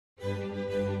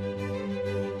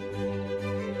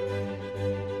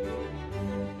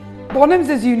Bonhams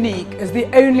is unique as the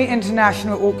only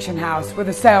international auction house with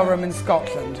a sale room in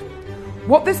Scotland.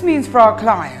 What this means for our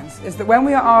clients is that when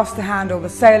we are asked to handle the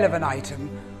sale of an item,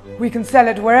 we can sell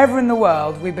it wherever in the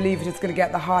world we believe it is going to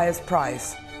get the highest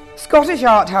price. Scottish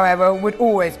art, however, would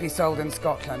always be sold in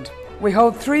Scotland. We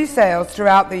hold 3 sales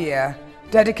throughout the year,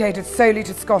 dedicated solely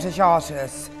to Scottish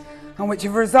artists, and which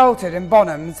have resulted in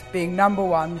Bonhams being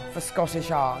 #1 for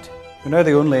Scottish art. We're now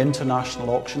the only international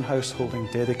auction house holding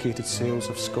dedicated sales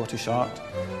of Scottish art,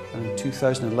 and in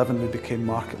 2011 we became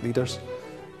market leaders.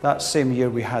 That same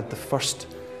year we had the first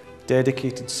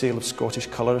dedicated sale of Scottish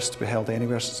colourists to be held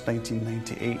anywhere since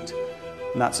 1998,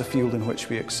 and that's a field in which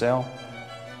we excel.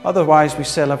 Otherwise we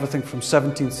sell everything from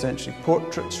 17th century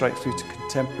portraits right through to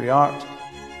contemporary art.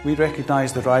 We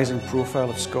recognise the rising profile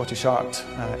of Scottish art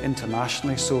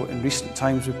internationally, so in recent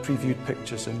times we've previewed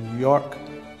pictures in New York,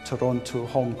 Toronto,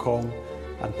 Hong Kong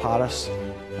and Paris,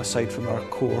 aside from our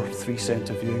core 3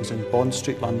 centre viewings in Bond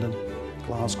Street, London,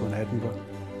 Glasgow and Edinburgh.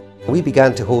 We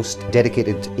began to host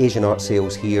dedicated Asian art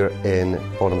sales here in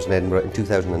Bonhams in Edinburgh in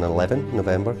 2011,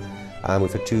 November, and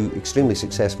we've had 2 extremely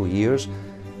successful years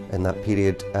in that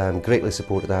period, and greatly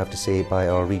supported, I have to say, by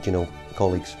our regional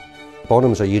colleagues.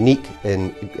 Bonhams are unique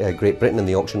in Great Britain and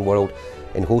the auction world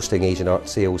in hosting Asian art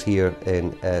sales here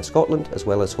in Scotland, as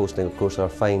well as hosting, of course, our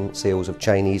fine sales of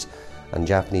Chinese and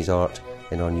Japanese art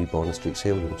in our new Bond Street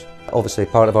sale rooms. Obviously,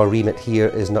 part of our remit here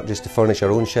is not just to furnish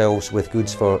our own shelves with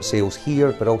goods for sales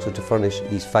here, but also to furnish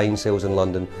these fine sales in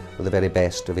London with the very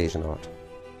best of Asian art.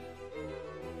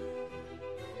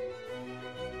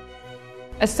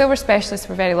 As silver specialists,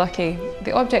 we're very lucky.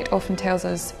 The object often tells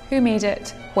us who made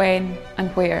it, when and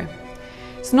where.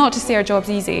 It's not to say our job's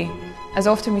easy, as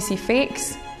often we see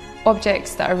fakes,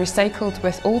 objects that are recycled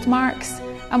with old marks,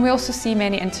 and we also see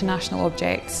many international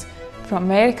objects from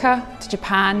America to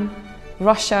Japan,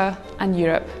 Russia and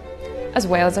Europe, as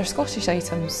well as our Scottish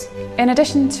items. In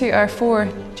addition to our 4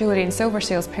 jewellery and silver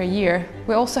sales per year,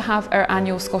 we also have our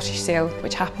annual Scottish sale,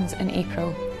 which happens in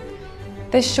April.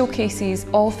 This showcases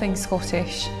all things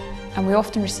Scottish, and we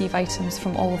often receive items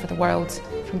from all over the world,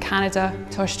 from Canada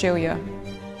to Australia.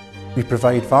 We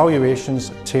provide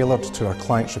valuations tailored to our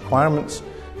clients' requirements,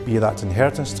 be that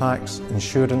inheritance tax,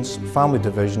 insurance, family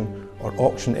division or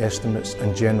auction estimates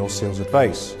and general sales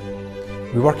advice.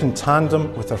 We work in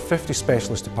tandem with our 50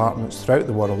 specialist departments throughout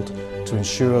the world to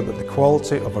ensure that the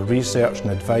quality of our research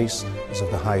and advice is of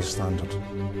the highest standard.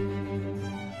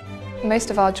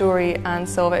 Most of our jewellery and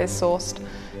silver is sourced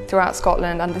throughout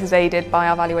Scotland, and this is aided by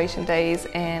our valuation days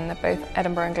in both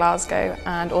Edinburgh and Glasgow,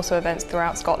 and also events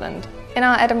throughout Scotland. In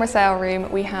our Edinburgh sale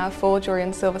room we have 4 jewellery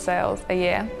and silver sales a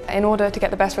year. In order to get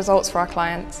the best results for our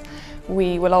clients,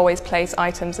 we will always place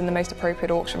items in the most appropriate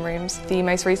auction rooms. The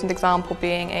most recent example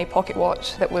being a pocket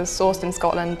watch that was sourced in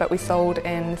Scotland but we sold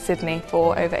in Sydney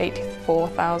for over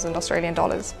 84,000 Australian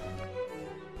dollars.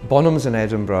 Bonhams in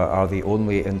Edinburgh are the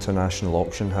only international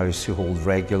auction house who hold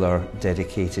regular,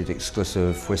 dedicated,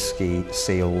 exclusive whisky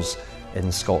sales in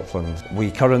Scotland.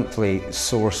 We currently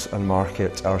source and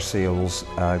market our sales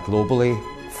globally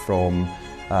from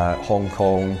Hong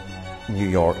Kong, New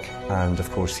York and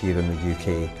of course here in the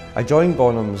UK. I joined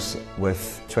Bonhams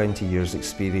with 20 years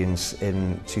experience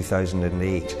in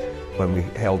 2008 when we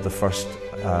held the first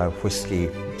whisky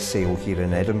sale here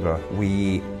in Edinburgh.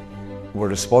 We were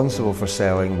responsible for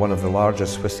selling one of the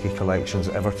largest whisky collections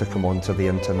ever to come onto the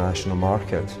international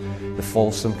market, the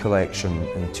Folsom collection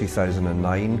in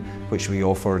 2009, which we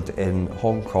offered in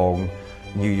Hong Kong,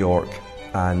 New York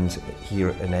and here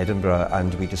in Edinburgh,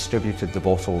 and we distributed the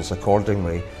bottles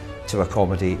accordingly to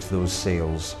accommodate those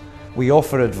sales. We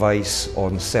offer advice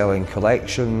on selling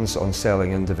collections, on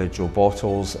selling individual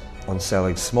bottles, on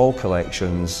selling small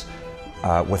collections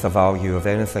with a value of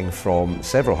anything from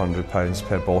several £100s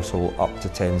per bottle up to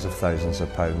tens of thousands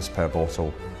of pounds per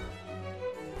bottle.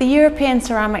 The European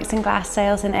ceramics and glass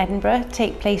sales in Edinburgh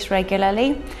take place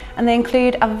regularly, and they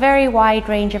include a very wide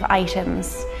range of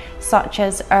items such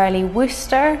as early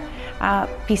Worcester,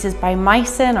 pieces by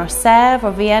Meissen or Sèvres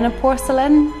or Vienna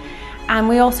porcelain, and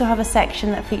we also have a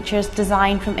section that features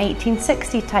design from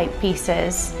 1860 type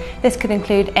pieces. This could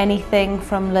include anything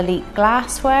from Lalique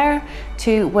glassware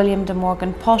to William de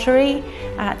Morgan pottery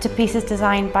to pieces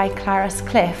designed by Clarice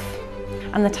Cliff.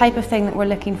 And the type of thing that we're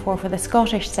looking for the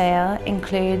Scottish sale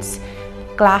includes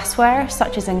glassware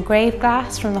such as engraved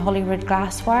glass from the Holyrood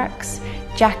Glassworks,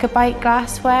 Jacobite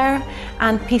glassware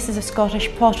and pieces of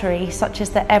Scottish pottery such as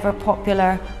the ever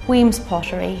popular Weems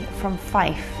pottery from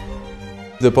Fife.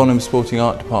 The Bonhams Sporting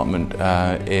Art Department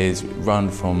is run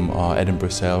from our Edinburgh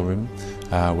sale room.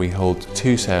 We hold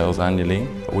 2 sales annually.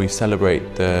 We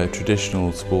celebrate the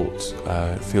traditional sports,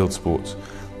 field sports,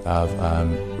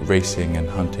 of racing and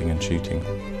hunting and shooting.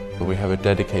 We have a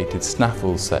dedicated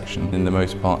snaffles section, in the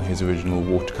most part his original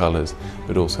watercolours,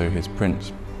 but also his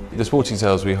prints. The sporting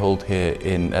sales we hold here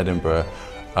in Edinburgh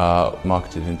are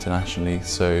marketed internationally,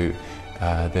 so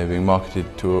they're being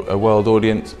marketed to a world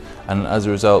audience, and as a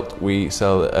result we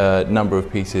sell a number of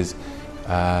pieces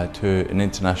to an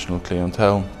international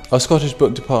clientele. Our Scottish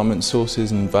book department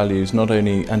sources and values not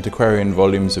only antiquarian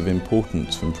volumes of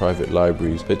importance from private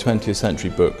libraries, but 20th century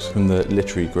books from the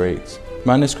literary greats.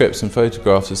 Manuscripts and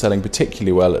photographs are selling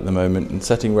particularly well at the moment and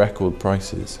setting record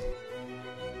prices.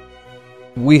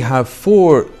 We have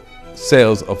 4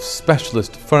 sales of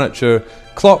specialist furniture,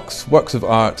 clocks, works of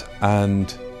art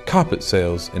and carpet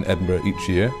sales in Edinburgh each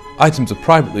year. Items are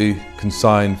privately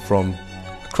consigned from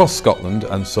across Scotland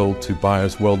and sold to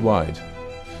buyers worldwide.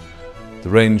 The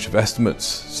range of estimates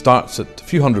starts at a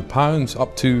few £100s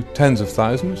up to tens of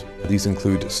thousands. These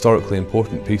include historically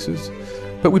important pieces,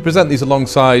 but we present these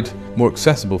alongside more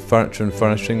accessible furniture and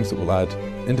furnishings that will add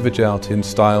individuality and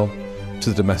style to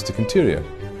the domestic interior.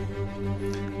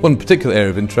 One particular area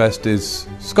of interest is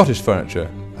Scottish furniture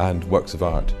and works of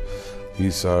art.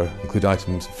 These include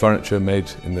items of furniture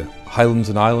made in the Highlands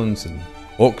and Islands, in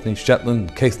Orkney, Shetland,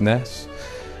 and Caithness,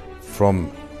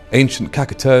 from ancient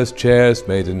cacata's chairs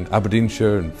made in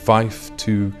Aberdeenshire and Fife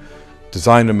to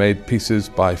designer-made pieces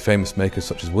by famous makers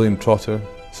such as William Trotter,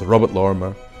 Sir Robert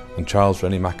Lorimer and Charles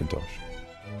Rennie Mackintosh.